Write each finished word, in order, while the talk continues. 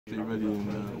Stay ready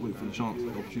and wait for the chance, the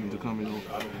opportunity to come.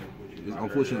 It's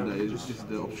unfortunate that this is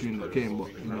the opportunity that came,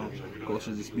 but got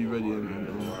to just be ready and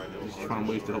just find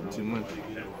ways to help the team win.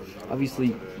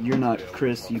 Obviously, you're not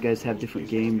Chris. You guys have different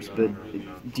games, but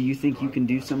do you think you can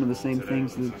do some of the same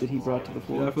things that he brought to the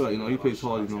floor? Yeah, I feel like he plays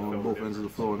hard, on both ends of the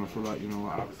floor, and I feel like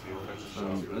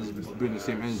I just bring the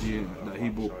same energy that he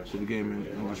brought to the game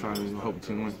and just trying to help the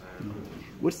team win.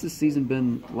 What's the season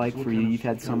been like for you? You've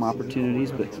had some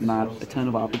opportunities, but not a ton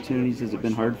of opportunities. Has it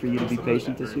been hard for you to be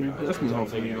patient this year? That's been hard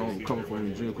for me, coming from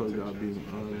the junior college that I've been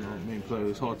main player.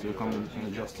 It's hard to come and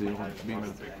adjust to being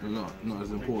not as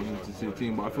important to the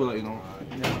team. But I feel like be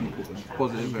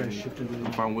positive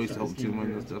and find ways to help the team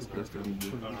win. That's the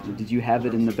end. Did you have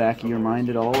it in the back of your mind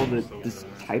at all that this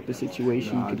type of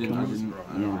situation could come?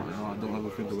 I don't ever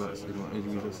think about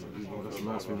injuries. That's the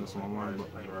last thing that's on my mind.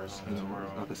 But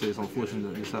like I say, it's unfortunate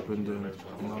that this happened, and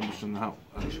I'm just trying to help.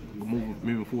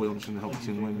 Moving forward, I'm just trying to help the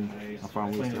team win and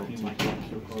find ways to help the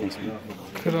team.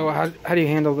 Kavell, how do you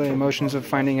handle the emotions of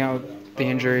finding out the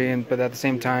injury, but at the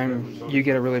same time, you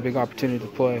get a really big opportunity to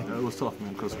play? Yeah, it was tough,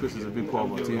 man, because Chris is a big part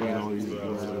of our team. He's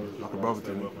like a brother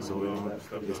to me. So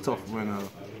it's tough when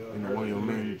one of your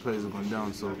main players has gone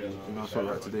down. So I felt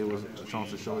like today was a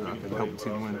chance to show that I could help the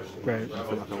team win. Right. I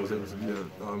feel like I was able to do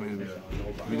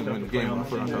that. We didn't win the game, but I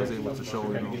feel like I was able to show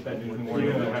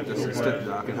just a step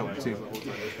that I can help the team.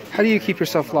 How do you keep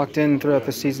yourself locked in throughout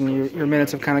the season? Your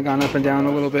minutes have kind of gone up and down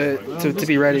a little bit to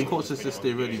be ready. Coach says to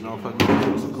stay ready. I've had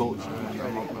my coach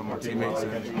and my teammates,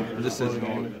 and just says be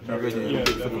ready and wait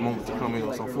for the moment to come in.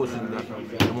 It's unfortunate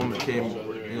that the moment came,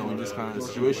 in this kind of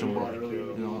situation, but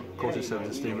coach said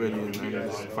to stay ready and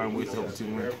just find ways to help the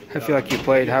team win. I feel like you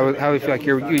played. How do you feel like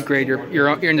you grade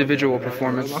your individual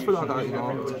performance? I feel like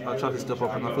I tried to step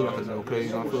up, and I feel like I did okay. I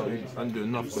feel like I didn't do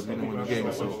enough because we didn't win the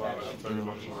game, so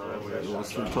it was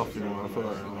still tough. I feel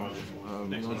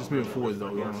like just moving forward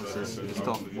though, it's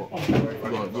tough, but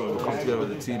we've got to come together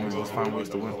as a team and just find ways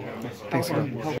to win. Thanks,